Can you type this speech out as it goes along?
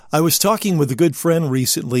I was talking with a good friend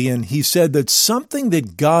recently, and he said that something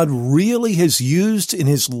that God really has used in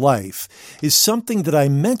his life is something that I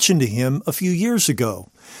mentioned to him a few years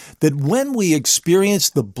ago, that when we experience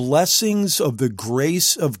the blessings of the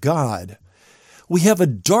grace of God, we have a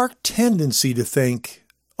dark tendency to think,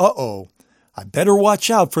 I better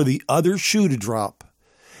watch out for the other shoe to drop.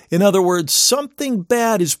 In other words, something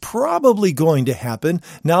bad is probably going to happen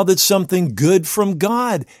now that something good from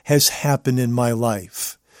God has happened in my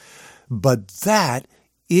life. But that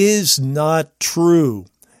is not true.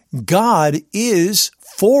 God is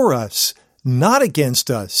for us, not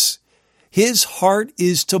against us. His heart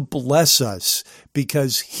is to bless us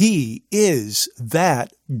because He is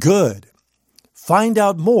that good. Find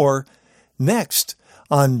out more next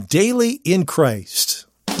on Daily in Christ.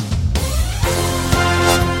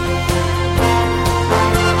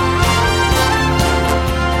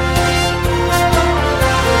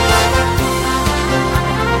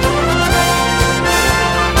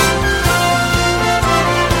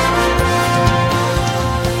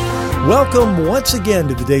 Welcome once again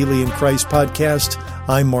to the Daily in Christ podcast.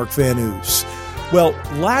 I'm Mark Van Oos. Well,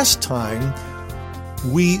 last time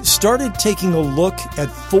we started taking a look at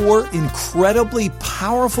 4 incredibly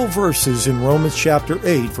powerful verses in Romans chapter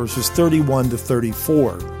 8, verses 31 to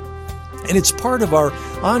 34. And it's part of our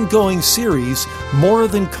ongoing series, More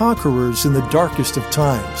Than Conquerors in the Darkest of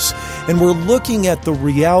Times. And we're looking at the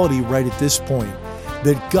reality right at this point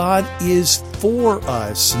that God is for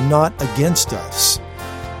us, not against us.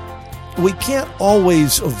 We can't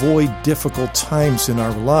always avoid difficult times in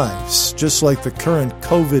our lives, just like the current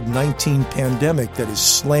COVID-19 pandemic that has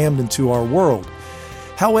slammed into our world.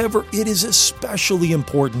 However, it is especially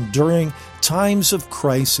important during times of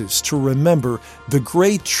crisis to remember the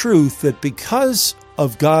great truth that because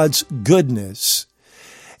of God's goodness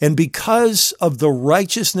and because of the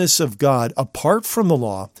righteousness of God apart from the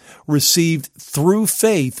law, received through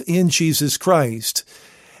faith in Jesus Christ,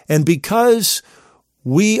 and because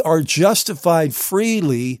we are justified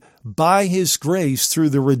freely by His grace through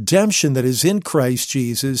the redemption that is in Christ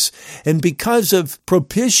Jesus, and because of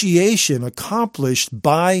propitiation accomplished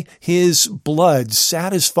by His blood,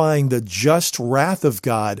 satisfying the just wrath of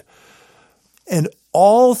God, and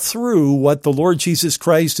all through what the Lord Jesus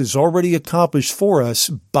Christ has already accomplished for us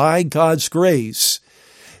by God's grace.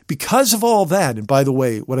 Because of all that, and by the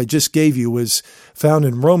way, what I just gave you was found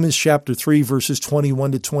in Romans chapter 3, verses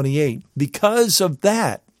 21 to 28. Because of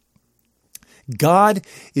that, God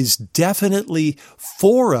is definitely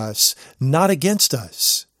for us, not against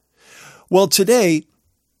us. Well, today,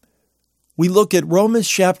 we look at Romans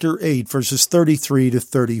chapter 8, verses 33 to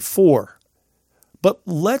 34. But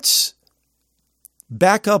let's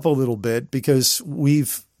back up a little bit because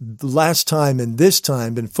we've last time and this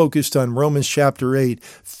time been focused on Romans chapter 8,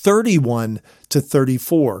 31 to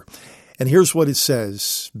 34. And here's what it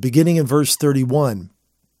says, beginning in verse 31.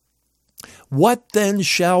 What then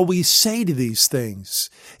shall we say to these things?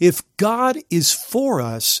 If God is for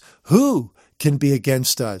us, who can be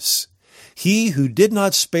against us? He who did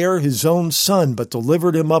not spare his own Son, but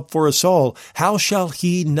delivered him up for us all, how shall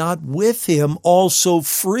he not with him also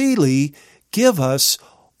freely give us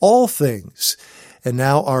all things? And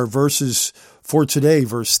now our verses for today,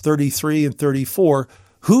 verse 33 and 34,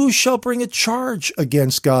 who shall bring a charge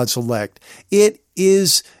against God's elect? It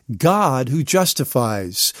is God who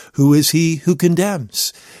justifies. Who is he who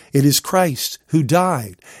condemns? It is Christ who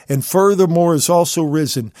died, and furthermore is also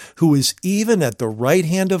risen, who is even at the right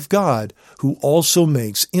hand of God, who also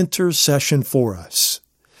makes intercession for us.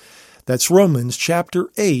 That's Romans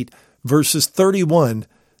chapter 8, verses 31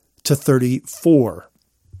 to 34.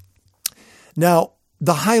 Now,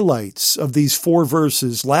 the highlights of these 4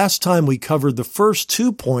 verses, last time we covered the first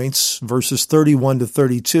 2 points, verses 31 to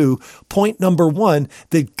 32. Point number 1,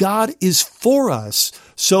 that God is for us,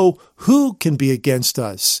 so who can be against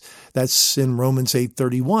us? That's in Romans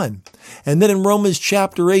 8:31. And then in Romans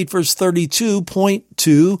chapter 8, verse 32, point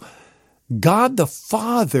 2, God the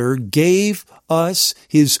Father gave us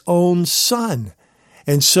His own Son,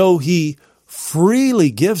 and so He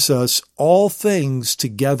freely gives us all things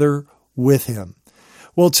together with Him.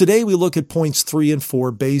 Well, today we look at points 3 and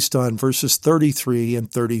 4 based on verses 33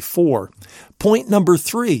 and 34. Point number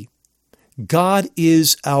 3, God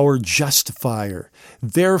is our justifier.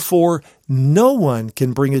 Therefore, no one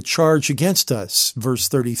can bring a charge against us, verse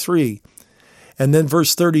 33. And then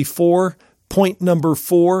verse 34, point number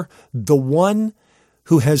 4, the one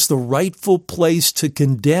who has the rightful place to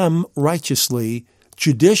condemn righteously,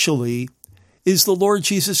 judicially, is the Lord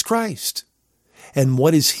Jesus Christ. And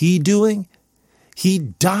what is He doing? He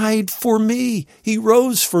died for me. He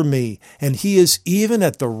rose for me. And He is even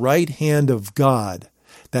at the right hand of God.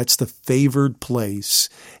 That's the favored place.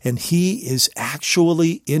 And He is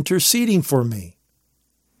actually interceding for me.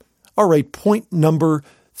 All right, point number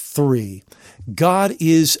 3. God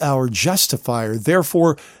is our justifier.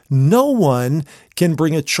 Therefore, no one can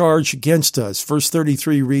bring a charge against us. Verse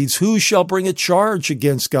 33 reads, "Who shall bring a charge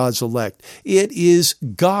against God's elect? It is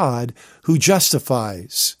God who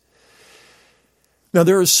justifies." Now,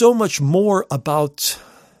 there is so much more about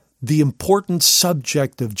the important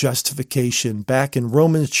subject of justification back in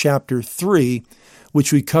Romans chapter 3,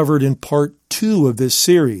 which we covered in part 2 of this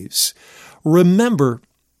series. Remember,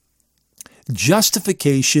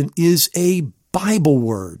 justification is a Bible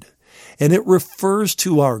word, and it refers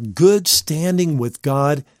to our good standing with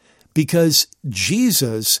God because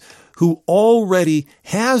Jesus, who already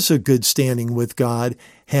has a good standing with God,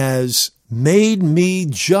 has made me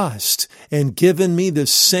just and given me the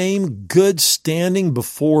same good standing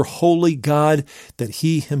before holy God that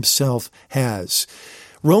He Himself has.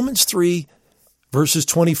 Romans 3, verses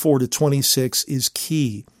 24 to 26 is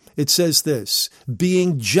key. It says this,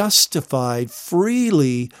 "Being justified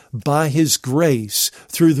freely by His grace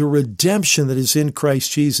through the redemption that is in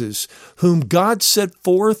Christ Jesus, whom God set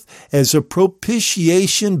forth as a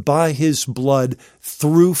propitiation by His blood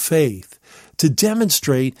through faith, to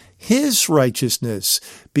demonstrate His righteousness,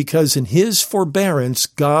 because in His forbearance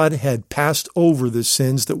God had passed over the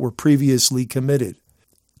sins that were previously committed.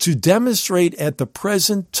 To demonstrate at the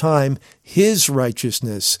present time His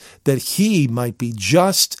righteousness, that He might be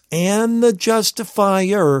just and the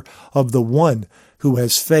justifier of the one who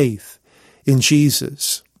has faith in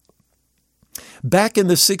Jesus." Back in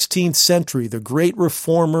the 16th century, the great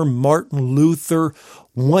reformer Martin Luther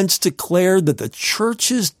once declared that the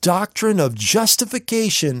church's doctrine of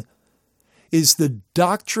justification is the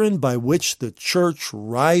doctrine by which the church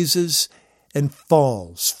rises and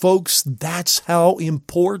falls. Folks, that's how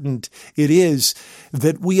important it is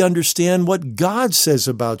that we understand what God says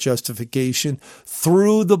about justification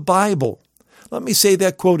through the Bible. Let me say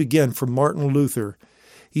that quote again from Martin Luther.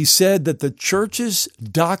 He said that the church's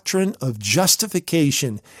doctrine of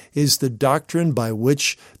justification is the doctrine by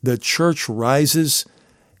which the church rises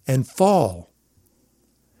and falls.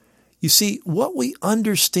 You see, what we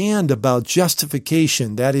understand about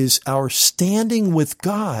justification, that is our standing with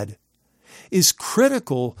God, is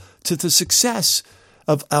critical to the success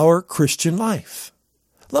of our Christian life.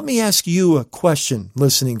 Let me ask you a question,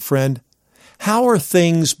 listening friend. How are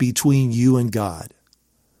things between you and God?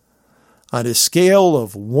 On a scale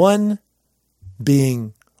of 1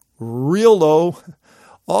 being real low,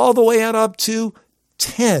 all the way up to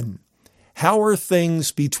 10, how are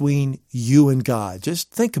things between you and God?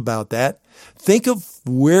 Just think about that. Think of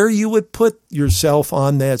where you would put yourself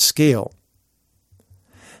on that scale.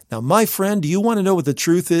 Now, my friend, do you want to know what the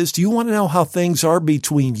truth is? Do you want to know how things are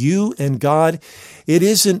between you and God? It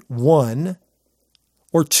isn't 1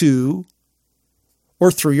 or 2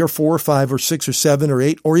 or 3 or 4 or 5 or 6 or 7 or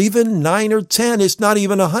 8 or even 9 or 10. It's not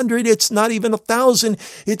even 100. It's not even 1,000.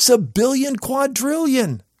 It's 1,000,000,000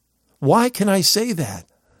 quadrillion. Why can I say that?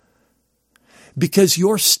 Because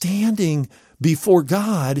your standing before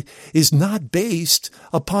God is not based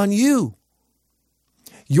upon you.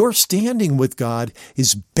 Your standing with God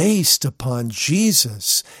is based upon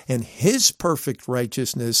Jesus and His perfect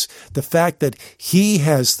righteousness, the fact that He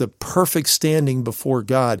has the perfect standing before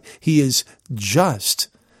God. He is just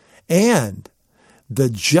and the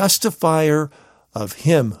justifier of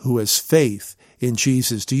him who has faith in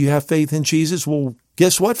Jesus. Do you have faith in Jesus? Well,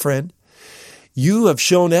 guess what, friend? You have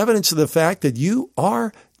shown evidence of the fact that you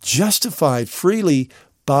are justified freely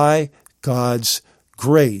by God's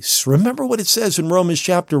grace. Remember what it says in Romans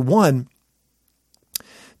chapter 1,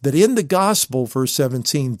 that in the gospel, verse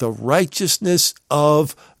 17, the righteousness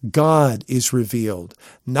of God is revealed.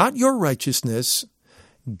 Not your righteousness,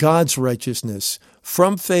 God's righteousness.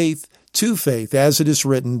 From faith to faith, as it is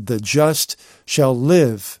written, the just shall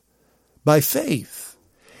live by faith.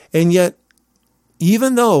 And yet,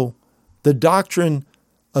 even though the doctrine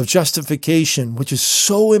of justification, which is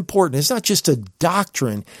so important, it's not just a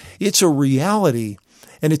doctrine, it's a reality,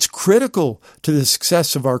 and it's critical to the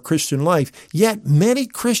success of our Christian life. Yet many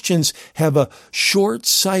Christians have a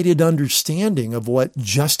short-sighted understanding of what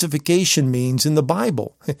justification means in the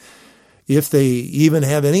Bible, if they even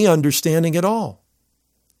have any understanding at all.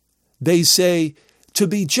 They say, to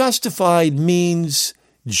be justified means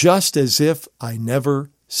just as if I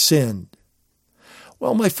never sinned.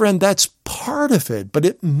 Well, my friend, that's part of it, but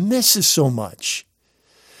it misses so much.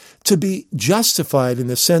 To be justified in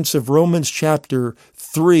the sense of Romans chapter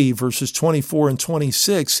 3, verses 24 and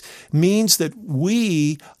 26, means that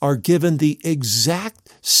we are given the exact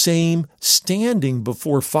same standing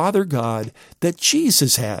before Father God that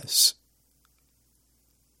Jesus has.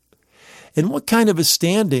 And what kind of a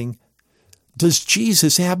standing does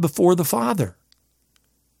Jesus have before the Father?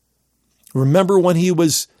 Remember when he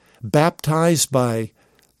was baptized by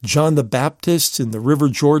John the Baptist in the River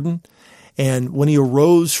Jordan? And when he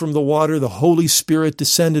arose from the water, the Holy Spirit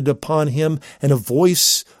descended upon him, and a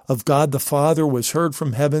voice of God the Father was heard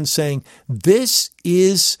from heaven saying, "This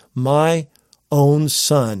is my own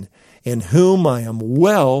Son, in whom I am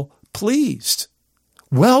well pleased."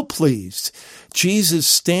 Well pleased. Jesus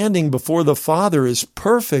standing before the Father is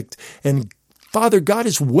perfect, and Father God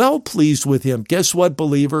is well pleased with him. Guess what,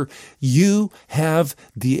 believer? You have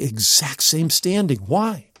the exact same standing.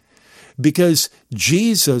 Why? Because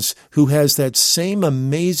Jesus, who has that same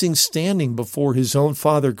amazing standing before his own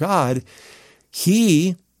Father God,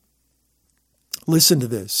 listen to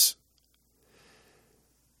this.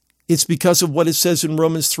 It's because of what it says in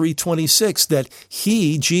Romans 3:26, that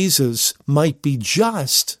he, Jesus, might be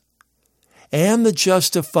just and the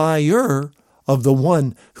justifier of the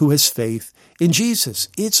one who has faith in Jesus.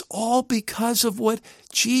 It's all because of what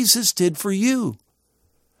Jesus did for you,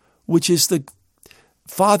 which is the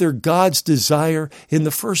Father God's desire in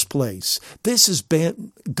the first place. This has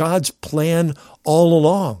been God's plan all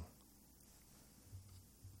along.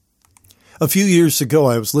 A few years ago,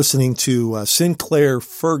 I was listening to Sinclair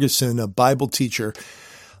Ferguson, a Bible teacher,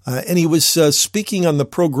 and he was speaking on the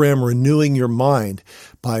program Renewing Your Mind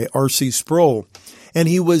by R.C. Sproul. And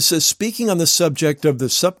he was speaking on the subject of the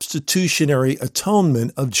substitutionary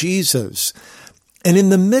atonement of Jesus. And in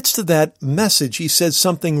the midst of that message, he said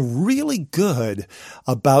something really good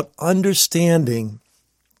about understanding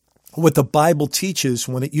what the Bible teaches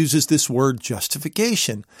when it uses this word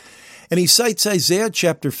justification. And he cites Isaiah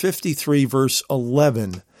chapter 53, verse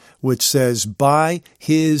 11, which says, "By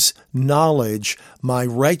his knowledge, my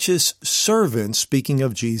righteous servant," speaking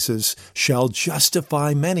of Jesus, "shall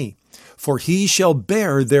justify many, for he shall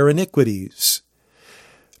bear their iniquities.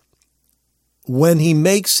 When he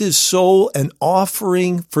makes his soul an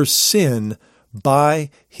offering for sin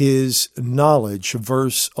by his knowledge."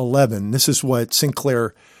 Verse 11. This is what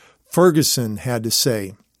Sinclair Ferguson had to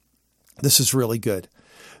say. This is really good.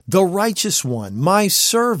 "The righteous one, my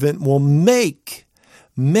servant, will make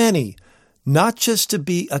many, not just to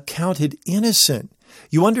be accounted innocent."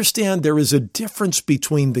 You understand there is a difference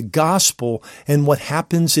between the gospel and what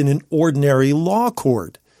happens in an ordinary law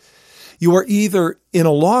court. You are either in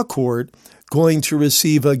a law court going to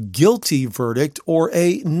receive a guilty verdict or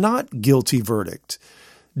a not guilty verdict.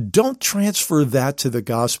 Don't transfer that to the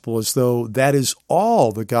gospel as though that is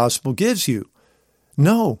all the gospel gives you.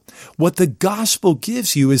 No, what the gospel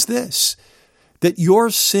gives you is this, that your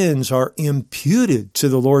sins are imputed to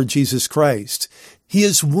the Lord Jesus Christ. He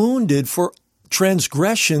is wounded for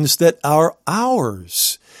transgressions that are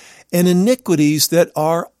ours, and iniquities that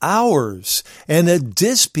are ours, and a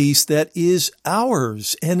dispeace that is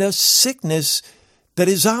ours, and a sickness that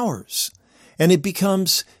is ours. And it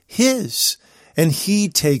becomes his, and he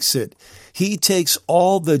takes it. He takes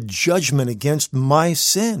all the judgment against my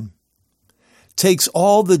sin, takes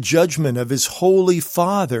all the judgment of his holy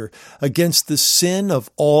Father against the sin of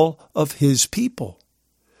all of his people.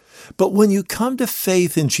 But when you come to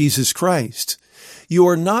faith in Jesus Christ, you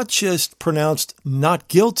are not just pronounced not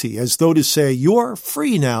guilty, as though to say, you are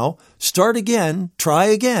free now, start again, try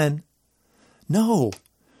again. No.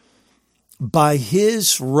 By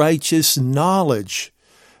his righteous knowledge,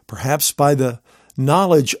 perhaps by the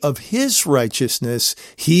knowledge of his righteousness,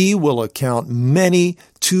 he will account many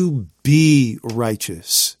to be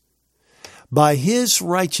righteous. By his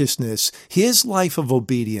righteousness, his life of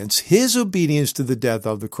obedience, his obedience to the death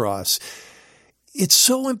of the cross, it's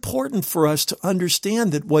so important for us to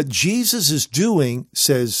understand that what Jesus is doing,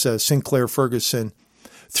 says Sinclair Ferguson,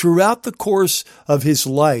 throughout the course of his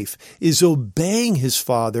life is obeying his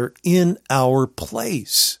Father in our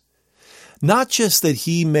place. Not just that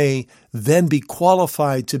he may then be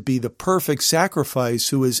qualified to be the perfect sacrifice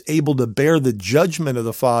who is able to bear the judgment of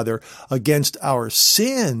the Father against our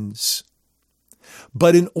sins,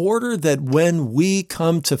 but in order that when we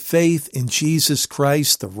come to faith in Jesus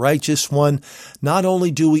Christ, the righteous one, not only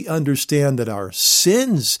do we understand that our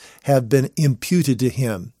sins have been imputed to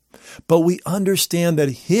him, but we understand that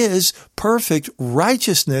his perfect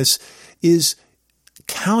righteousness is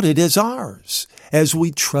counted as ours as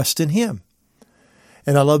we trust in him.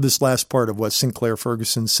 And I love this last part of what Sinclair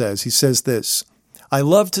Ferguson says. He says this, "I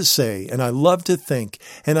love to say, and I love to think,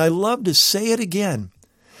 and I love to say it again,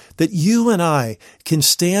 that you and I can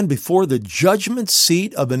stand before the judgment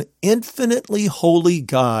seat of an infinitely holy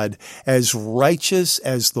God as righteous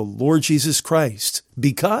as the Lord Jesus Christ,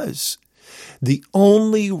 because the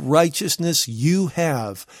only righteousness you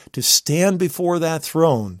have to stand before that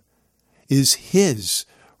throne is His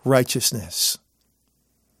righteousness.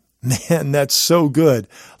 Man, that's so good.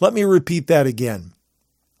 Let me repeat that again.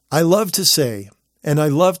 I love to say, and I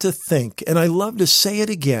love to think, and I love to say it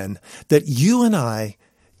again, that you and I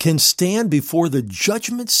can stand before the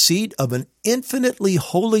judgment seat of an infinitely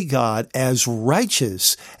holy God as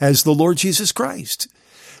righteous as the Lord Jesus Christ.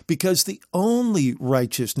 Because the only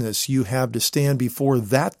righteousness you have to stand before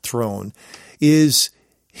that throne is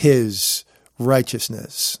His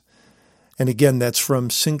righteousness. And again, that's from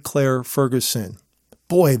Sinclair Ferguson.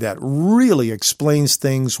 Boy, that really explains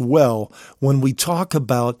things well when we talk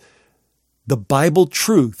about the Bible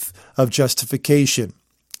truth of justification.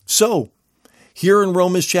 So, here in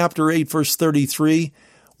Romans chapter 8, verse 33,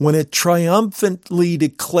 when it triumphantly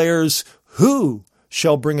declares who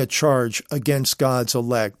shall bring a charge against God's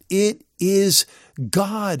elect, it is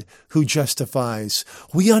God who justifies.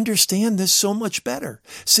 We understand this so much better,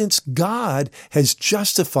 since God has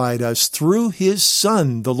justified us through His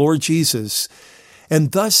Son, the Lord Jesus,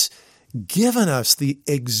 and thus given us the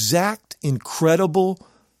exact, incredible,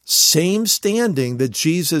 same standing that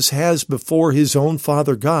Jesus has before His own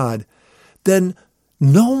Father God. Then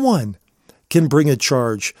no one can bring a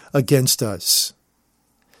charge against us.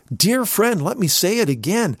 Dear friend, let me say it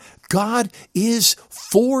again. God is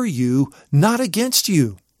for you, not against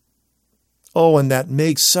you. Oh, and that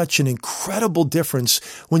makes such an incredible difference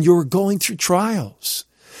when you're going through trials.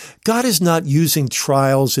 God is not using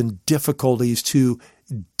trials and difficulties to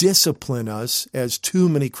discipline us, as too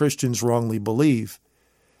many Christians wrongly believe.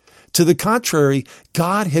 To the contrary,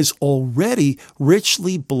 God has already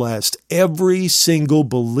richly blessed every single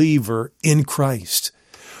believer in Christ.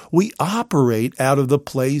 We operate out of the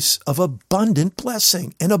place of abundant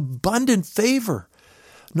blessing and abundant favor,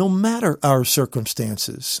 no matter our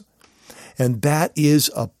circumstances. And that is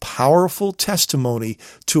a powerful testimony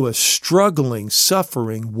to a struggling,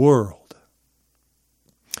 suffering world.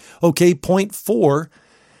 Okay, point 4,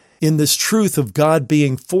 in this truth of God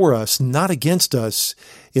being for us, not against us,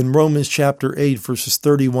 in Romans chapter 8, verses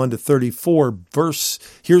 31 to 34,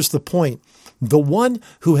 here's the point. The one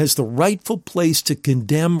who has the rightful place to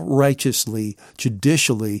condemn righteously,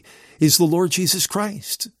 judicially, is the Lord Jesus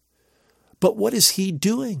Christ. But what is He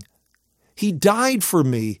doing? He died for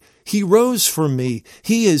me. He rose for me.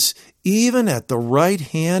 He is even at the right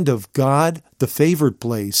hand of God, the favored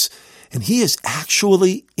place, and He is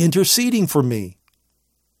actually interceding for me.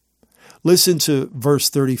 Listen to verse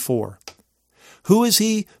 34. Who is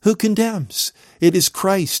He who condemns? It is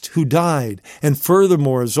Christ who died, and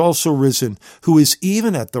furthermore is also risen, who is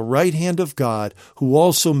even at the right hand of God, who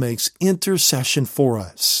also makes intercession for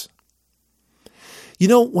us. You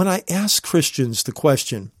know, when I ask Christians the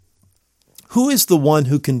question, who is the one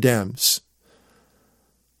who condemns?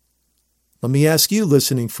 Let me ask you,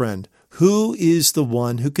 listening friend, who is the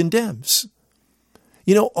one who condemns?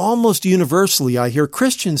 You know, almost universally I hear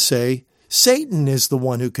Christians say, Satan is the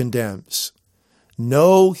one who condemns.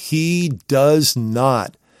 No, he does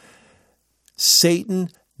not. Satan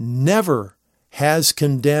never has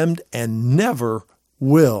condemned and never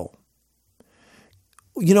will.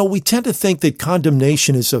 You know, we tend to think that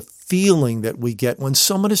condemnation is a feeling that we get when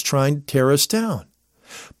someone is trying to tear us down.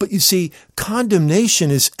 But you see,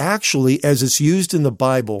 condemnation is actually, as it's used in the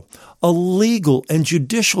Bible, a legal and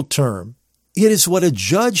judicial term. It is what a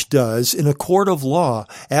judge does in a court of law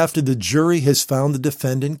after the jury has found the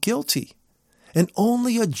defendant guilty. And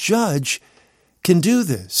only a judge can do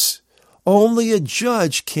this. Only a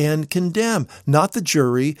judge can condemn, not the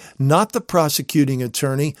jury, not the prosecuting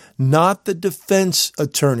attorney, not the defense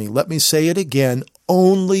attorney. Let me say it again.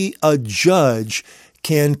 Only a judge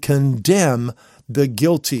can condemn the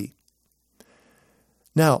guilty.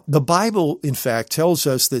 Now, the Bible, in fact, tells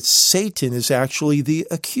us that Satan is actually the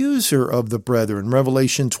accuser of the brethren,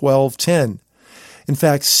 Revelation 12:10. In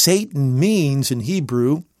fact, Satan means in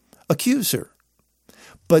Hebrew, accuser.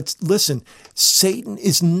 But listen, Satan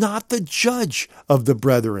is not the judge of the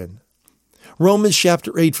brethren. Romans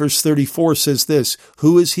chapter 8, verse 34 says this,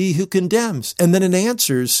 who is he who condemns? And then it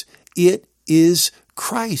answers, it is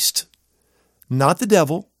Christ, not the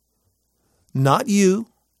devil, not you,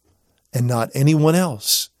 and not anyone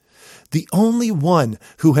else. The only one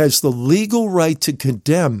who has the legal right to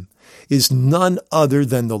condemn is none other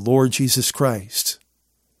than the Lord Jesus Christ.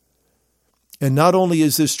 And not only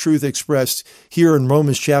is this truth expressed here in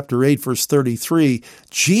Romans chapter 8, verse 33,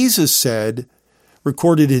 Jesus said,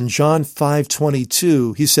 recorded in John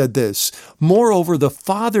 5:22, he said this, "Moreover, the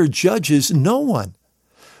Father judges no one,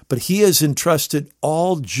 but he has entrusted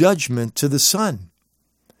all judgment to the Son."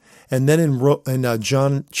 And then in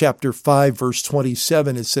John chapter 5, verse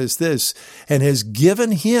 27, it says this, "And has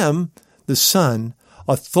given him," the Son,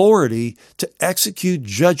 "authority to execute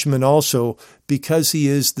judgment also, because he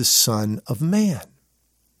is the Son of Man."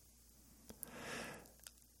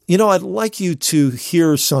 You know, I'd like you to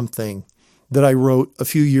hear something that I wrote a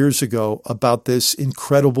few years ago about this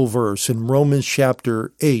incredible verse in Romans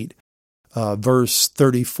chapter 8, verse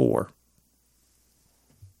 34.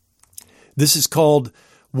 This is called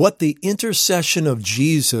 "What the Intercession of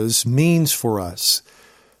Jesus Means for Us."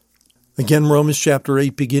 Again, Romans chapter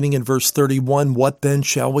 8, beginning in verse 31, "What then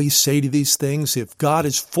shall we say to these things? If God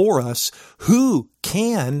is for us, who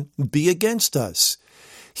can be against us?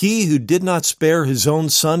 He who did not spare his own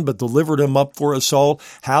Son, but delivered him up for us all,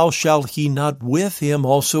 how shall he not with him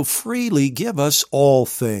also freely give us all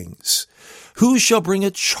things? Who shall bring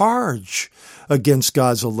a charge against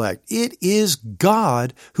God's elect? It is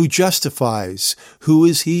God who justifies. Who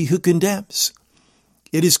is he who condemns?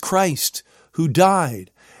 It is Christ who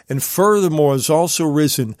died, and furthermore is also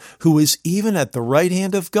risen, who is even at the right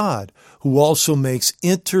hand of God, who also makes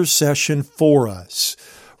intercession for us."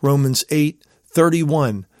 Romans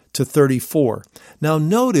 8:31 to 34. Now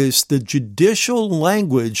notice the judicial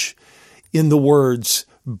language in the words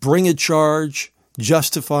bring a charge,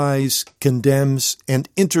 justifies, condemns, and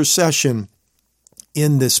intercession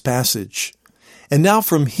in this passage. And now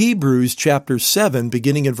from Hebrews chapter 7,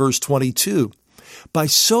 beginning in verse 22. "By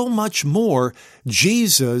so much more,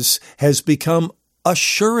 Jesus has become a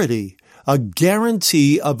surety, a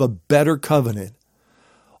guarantee of a better covenant.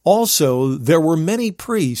 Also, there were many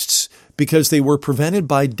priests, because they were prevented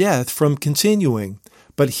by death from continuing.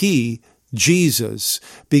 But he, Jesus,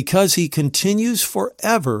 because he continues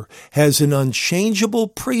forever, has an unchangeable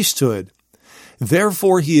priesthood.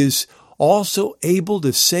 Therefore, he is also able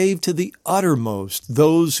to save to the uttermost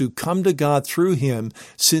those who come to God through him,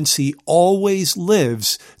 since he always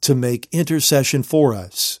lives to make intercession for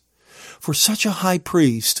us. For such a high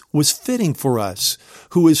priest was fitting for us,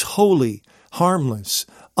 who is holy, harmless,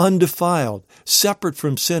 undefiled, separate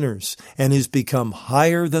from sinners, and is become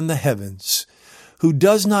higher than the heavens, who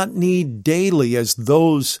does not need daily, as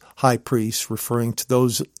those high priests," referring to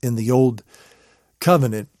those in the old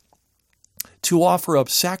covenant, "to offer up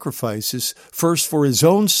sacrifices, first for his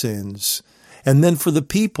own sins, and then for the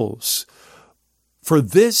people's. For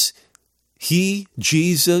this he,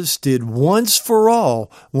 Jesus, did once for all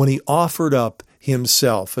when he offered up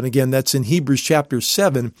himself." And again, that's in Hebrews chapter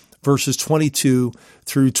 7, verses 22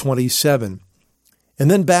 through 27.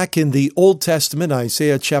 And then back in the Old Testament,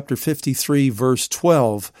 Isaiah chapter 53, verse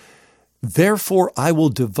 12, "Therefore I will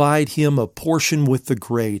divide him a portion with the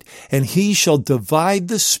great, and he shall divide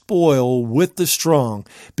the spoil with the strong,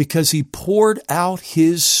 because he poured out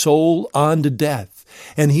his soul unto death,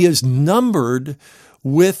 and he is numbered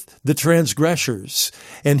with the transgressors,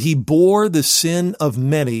 and he bore the sin of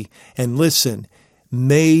many," and listen,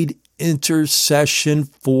 "made intercession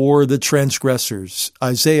for the transgressors."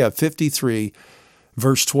 Isaiah 53,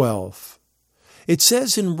 verse 12. It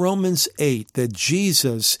says in Romans 8 that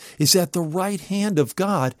Jesus is at the right hand of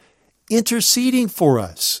God interceding for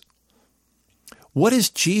us. What is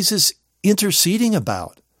Jesus interceding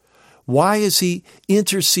about? Why is he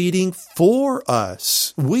interceding for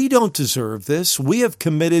us? We don't deserve this. We have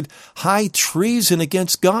committed high treason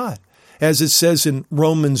against God, as it says in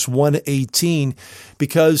Romans 1:18,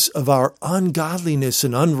 because of our ungodliness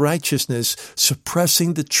and unrighteousness,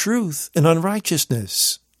 suppressing the truth and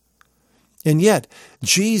unrighteousness. And yet,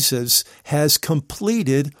 Jesus has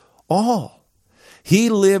completed all. He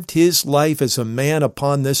lived his life as a man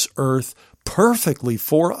upon this earth perfectly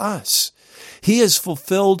for us. He has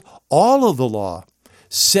fulfilled all of the law,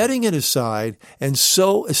 setting it aside, and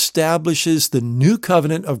so establishes the new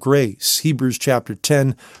covenant of grace. Hebrews chapter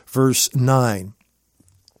 10, verse 9.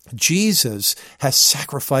 Jesus has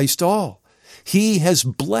sacrificed all. He has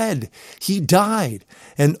bled. He died.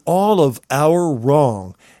 And all of our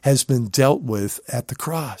wrong has been dealt with at the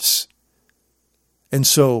cross. And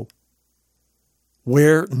so,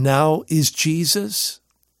 where now is Jesus?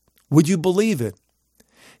 Would you believe it?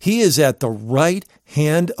 He is at the right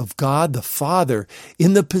hand of God the Father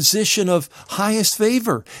in the position of highest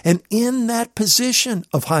favor. And in that position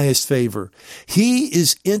of highest favor, he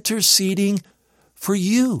is interceding for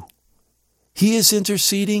you. He is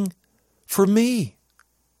interceding for me.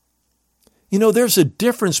 You know, there's a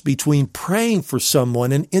difference between praying for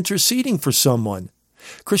someone and interceding for someone.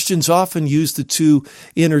 Christians often use the two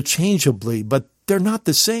interchangeably, but they're not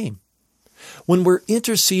the same. When we're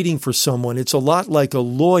interceding for someone, it's a lot like a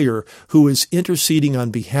lawyer who is interceding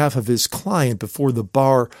on behalf of his client before the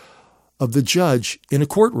bar of the judge in a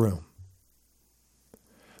courtroom.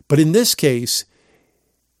 But in this case,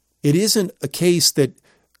 it isn't a case that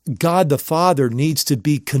God the Father needs to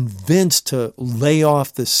be convinced to lay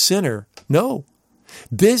off the sinner. No,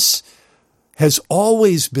 this has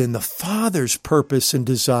always been the Father's purpose and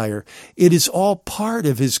desire. It is all part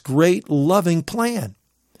of his great loving plan.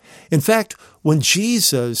 In fact, when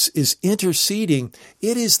Jesus is interceding,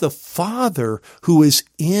 it is the Father who is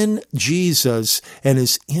in Jesus and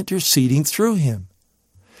is interceding through him.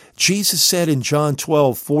 Jesus said in John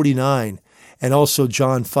 12:49 and also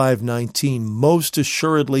John 5:19, "Most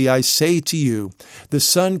assuredly I say to you, the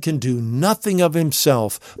Son can do nothing of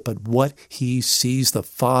himself but what he sees the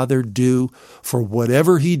Father do, for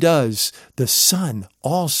whatever he does, the Son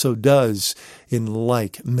also does in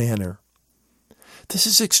like manner." This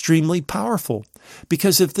is extremely powerful,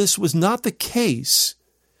 because if this was not the case,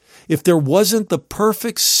 if there wasn't the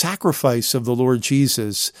perfect sacrifice of the Lord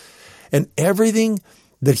Jesus and everything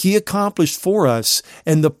that he accomplished for us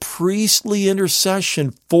and the priestly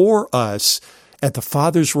intercession for us at the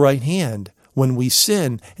Father's right hand when we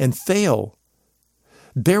sin and fail,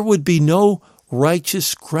 there would be no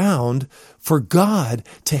righteous ground for God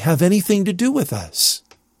to have anything to do with us.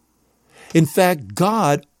 In fact,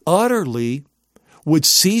 God utterly would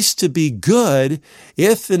cease to be good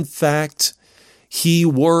if, in fact, he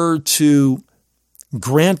were to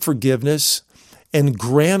grant forgiveness and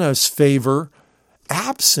grant us favor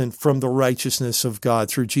absent from the righteousness of God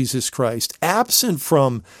through Jesus Christ, absent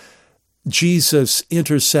from Jesus'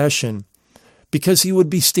 intercession, because he would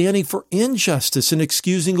be standing for injustice and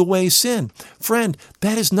excusing away sin. Friend,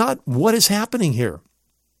 that is not what is happening here.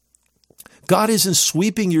 God isn't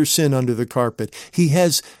sweeping your sin under the carpet. He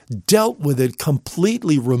has dealt with it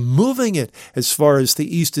completely, removing it as far as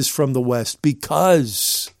the east is from the west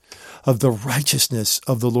because of the righteousness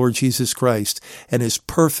of the Lord Jesus Christ and his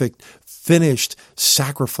perfect, finished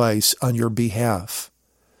sacrifice on your behalf.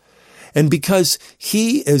 And because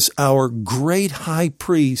he, as our great high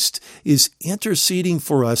priest, is interceding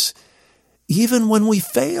for us even when we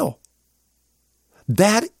fail.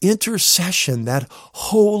 That intercession, that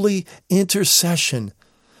holy intercession,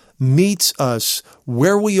 meets us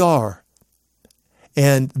where we are.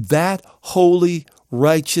 And that holy,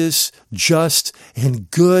 righteous, just,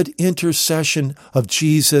 and good intercession of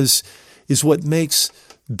Jesus is what makes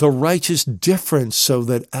the righteous difference, so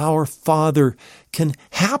that our Father can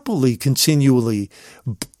happily, continually,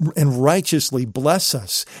 and righteously bless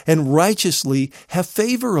us and righteously have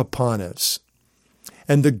favor upon us.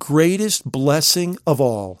 And the greatest blessing of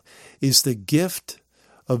all is the gift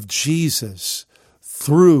of Jesus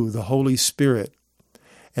through the Holy Spirit.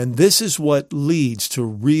 And this is what leads to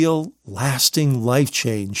real, lasting life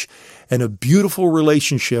change and a beautiful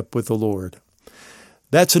relationship with the Lord.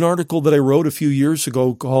 That's an article that I wrote a few years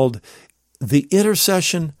ago called "The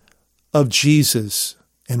Intercession of Jesus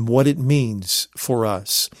and What It Means for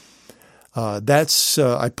Us." I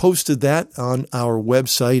posted that on our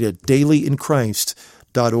website at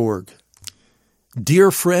dailyInChrist.org.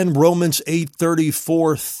 Dear friend, Romans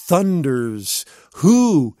 8:34 thunders,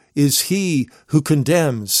 "Who is he who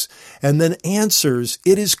condemns?" And then answers,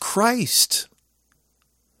 "It is Christ."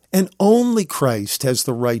 And only Christ has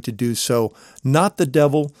the right to do so, not the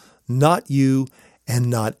devil, not you, and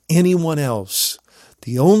not anyone else.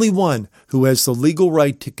 The only one who has the legal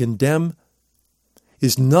right to condemn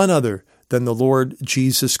is none other than the Lord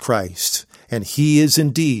Jesus Christ, and he is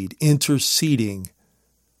indeed interceding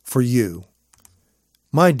for you.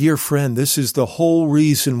 My dear friend, this is the whole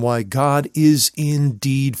reason why God is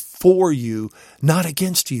indeed for you, not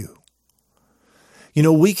against you. You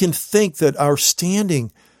know, we can think that our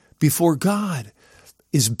standing before God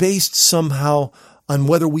is based somehow on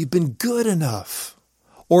whether we've been good enough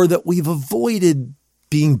or that we've avoided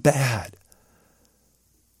being bad.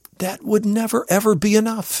 That would never, ever be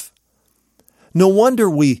enough. No wonder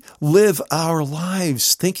we live our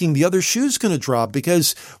lives thinking the other shoe's going to drop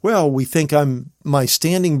because, well, we think my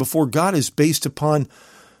standing before God is based upon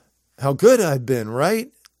how good I've been,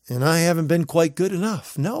 right? And I haven't been quite good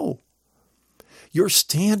enough. No. Your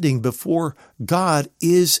standing before God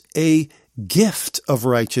is a gift of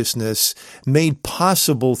righteousness made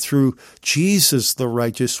possible through Jesus, the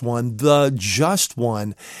righteous one, the just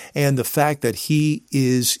one, and the fact that he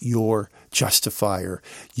is your justifier.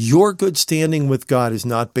 Your good standing with God is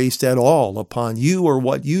not based at all upon you or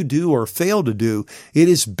what you do or fail to do. It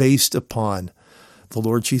is based upon the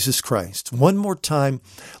Lord Jesus Christ. One more time,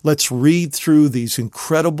 let's read through these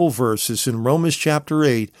incredible verses in Romans chapter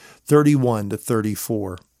 8, 31 to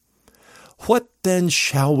 34. What then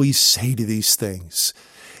shall we say to these things?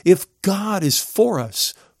 If God is for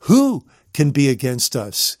us, who can be against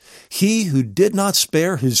us? He who did not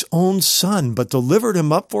spare his own Son, but delivered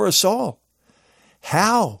him up for us all.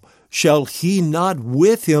 How shall he not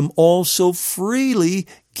with him also freely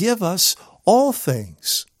give us all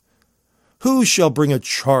things? Who shall bring a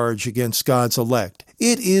charge against God's elect?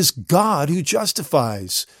 It is God who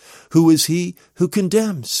justifies. Who is he who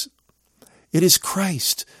condemns? It is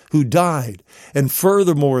Christ who died, and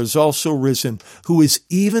furthermore is also risen, who is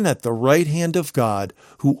even at the right hand of God,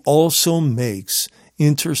 who also makes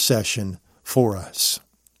intercession for us.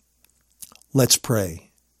 Let's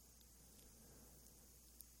pray.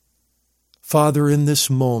 Father, in this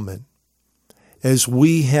moment, as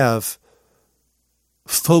we have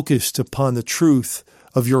focused upon the truth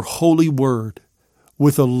of your holy word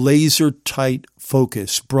with a laser-tight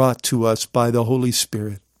focus brought to us by the Holy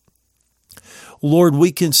Spirit, Lord,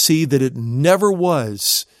 we can see that it never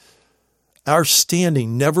was, our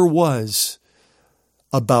standing never was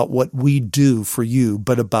about what we do for you,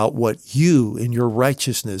 but about what you in your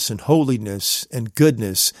righteousness and holiness and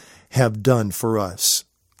goodness have done for us.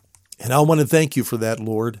 And I want to thank you for that,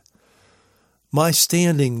 Lord. My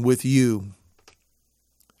standing with you,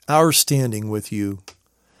 our standing with you,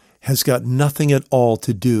 has got nothing at all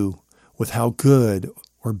to do with how good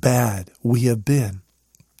or bad we have been,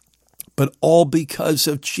 but all because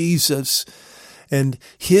of Jesus and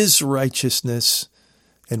his righteousness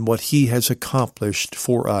and what he has accomplished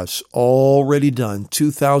for us, already done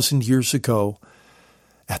 2,000 years ago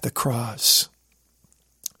at the cross.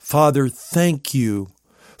 Father, thank you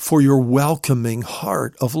for your welcoming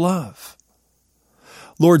heart of love.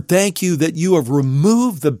 Lord, thank you that you have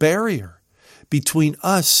removed the barrier between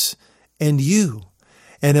us and you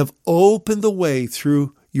and have opened the way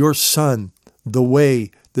through your Son, the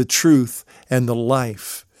way, the truth, and the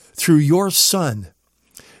life, through your Son,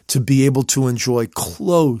 to be able to enjoy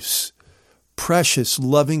close, precious,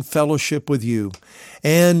 loving fellowship with you,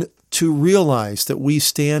 and to realize that we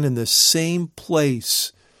stand in the same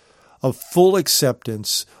place of full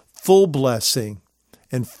acceptance, full blessing,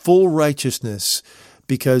 and full righteousness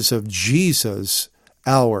because of Jesus,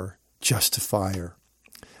 our justifier.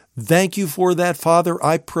 Thank you for that, Father.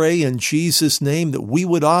 I pray in Jesus' name that we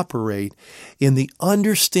would operate in the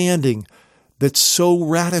understanding that's so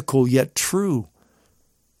radical yet true,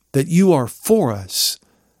 that you are for us,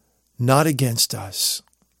 not against us.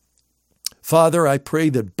 Father, I pray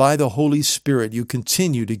that by the Holy Spirit you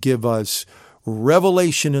continue to give us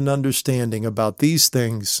revelation and understanding about these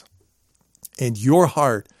things and your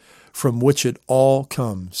heart from which it all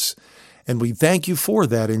comes. And we thank you for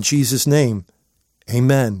that in Jesus' name.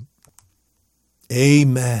 Amen.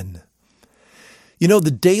 Amen. You know,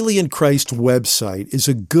 the Daily in Christ website is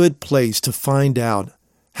a good place to find out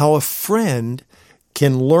how a friend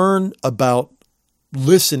can learn about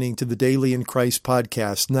listening to the Daily in Christ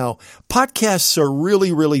podcast. Now, podcasts are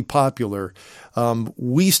really, really popular.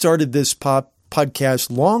 We started this podcast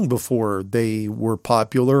long before they were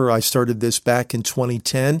popular. I started this back in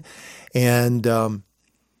 2010, and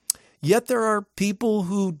yet there are people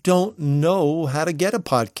who don't know how to get a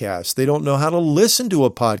podcast. They don't know how to listen to a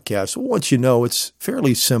podcast. Once you know, it's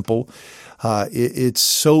fairly simple. It's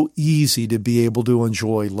so easy to be able to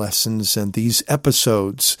enjoy lessons and these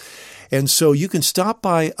episodes. And so you can stop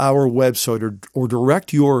by our website or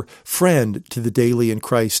direct your friend to the Daily in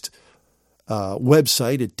Christ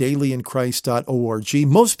website at dailyinchrist.org.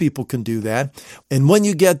 Most people can do that. And when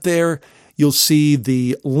you get there, you'll see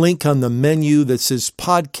the link on the menu that says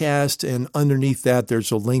podcast, and underneath that,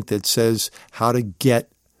 there's a link that says how to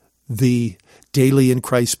get the Daily in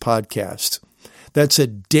Christ podcast. That's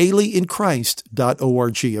at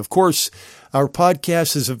dailyinchrist.org. Of course, our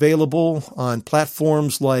podcast is available on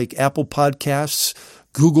platforms like Apple Podcasts,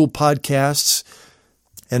 Google Podcasts,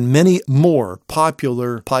 and many more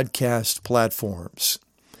popular podcast platforms.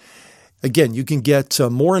 Again, you can get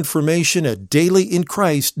more information at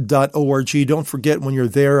dailyinchrist.org. Don't forget, when you're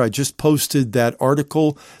there, I just posted that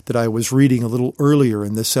article that I was reading a little earlier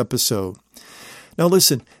in this episode. Now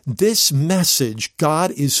listen, this message,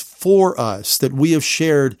 God is for us, that we have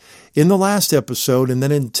shared in the last episode and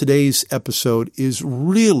then in today's episode, is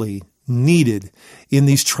really needed in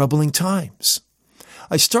these troubling times.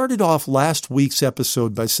 I started off last week's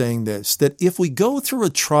episode by saying this, that if we go through a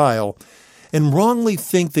trial and wrongly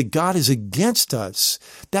think that God is against us,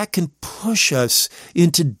 that can push us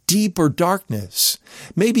into deeper darkness.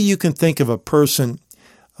 Maybe you can think of a person,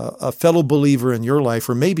 a fellow believer in your life,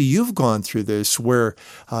 or maybe you've gone through this, where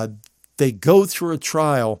they go through a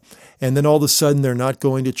trial and then all of a sudden they're not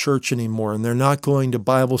going to church anymore and they're not going to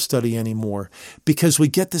Bible study anymore, because we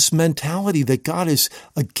get this mentality that God is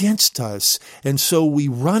against us. And so we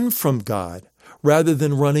run from God rather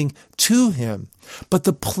than running to him. But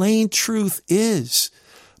the plain truth is,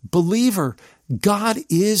 believer, God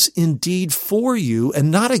is indeed for you and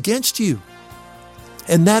not against you.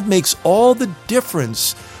 And that makes all the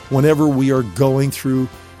difference whenever we are going through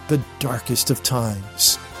the darkest of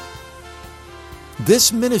times.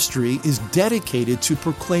 This ministry is dedicated to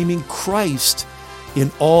proclaiming Christ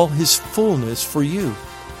in all his fullness for you.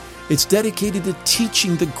 It's dedicated to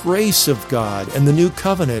teaching the grace of God and the new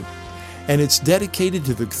covenant. And it's dedicated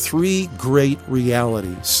to the three great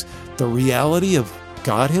realities: the reality of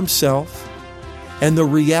God himself, and the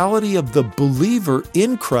reality of the believer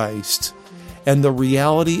in Christ, and the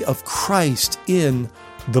reality of Christ in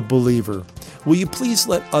the believer. Will you please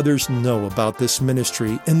let others know about this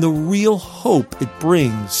ministry and the real hope it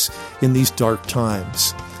brings in these dark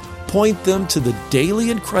times? Point them to the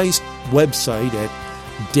Daily in Christ website at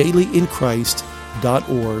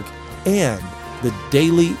dailyinchrist.org and the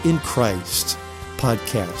Daily in Christ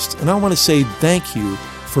podcast. And I want to say thank you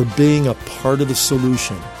for being a part of the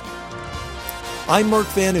solution. I'm Mark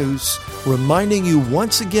Van Oos, reminding you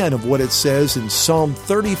once again of what it says in Psalm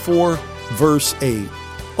 34, verse 8.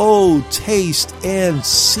 Oh, taste and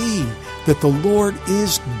see that the Lord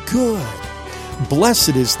is good.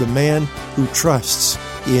 Blessed is the man who trusts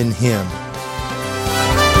in him.